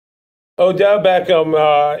Odell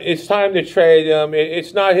Beckham, it's time to trade him.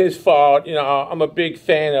 It's not his fault. I'm a big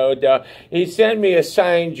fan of Odell. He sent me a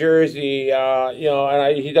signed jersey,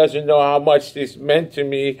 and he doesn't know how much this meant to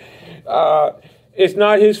me. It's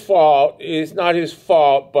not his fault. It's not his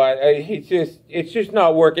fault, but it's just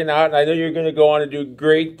not working out. And I know you're going to go on to do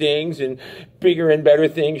great things and bigger and better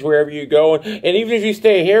things wherever you go. And even if you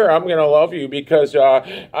stay here, I'm going to love you because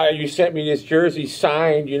you sent me this jersey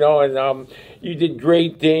signed, and you did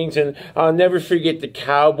great things. And I'll never forget the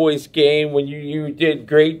Cowboys game when you did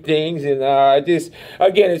great things. And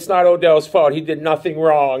again, it's not Odell's fault. He did nothing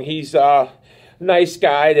wrong. He's nice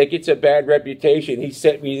guy that gets a bad reputation. He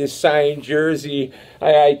sent me this signed jersey.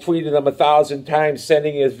 I tweeted him 1,000 times,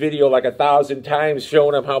 sending his video like 1,000 times,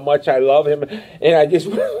 showing him how much I love him. And I just...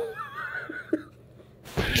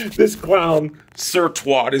 This clown, Sir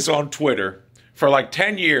Twat, is on Twitter for like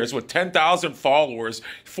 10 years with 10,000 followers,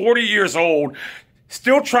 40 years old,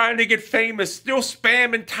 still trying to get famous, still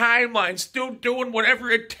spamming timelines, still doing whatever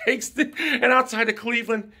it takes. And outside of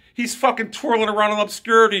Cleveland, he's fucking twirling around in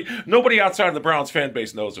obscurity. Nobody outside of the Browns fan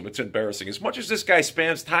base knows him. It's embarrassing. As much as this guy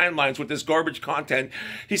spams timelines with this garbage content,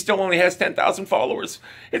 he still only has 10,000 followers.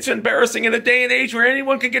 It's embarrassing in a day and age where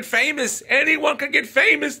anyone can get famous. Anyone can get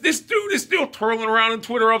famous. This dude is still twirling around in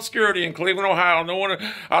Twitter obscurity in Cleveland, Ohio. No one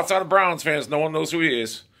outside of Browns fans, no one knows who he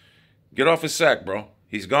is. Get off his sack, bro.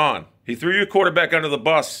 He's gone. He threw your quarterback under the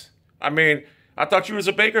bus. I mean, I thought you was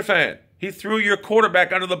a Baker fan. He threw your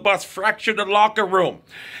quarterback under the bus, fractured the locker room.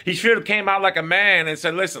 He should have came out like a man and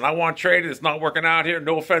said, listen, I want traded. It's not working out here.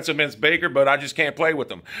 No offense against Baker, but I just can't play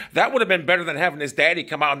with him. That would have been better than having his daddy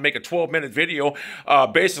come out and make a 12-minute video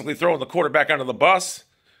basically throwing the quarterback under the bus.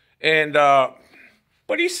 And,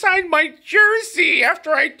 but he signed my jersey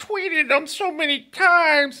after I tweeted him so many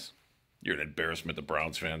times. You're an embarrassment to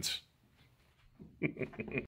Browns fans.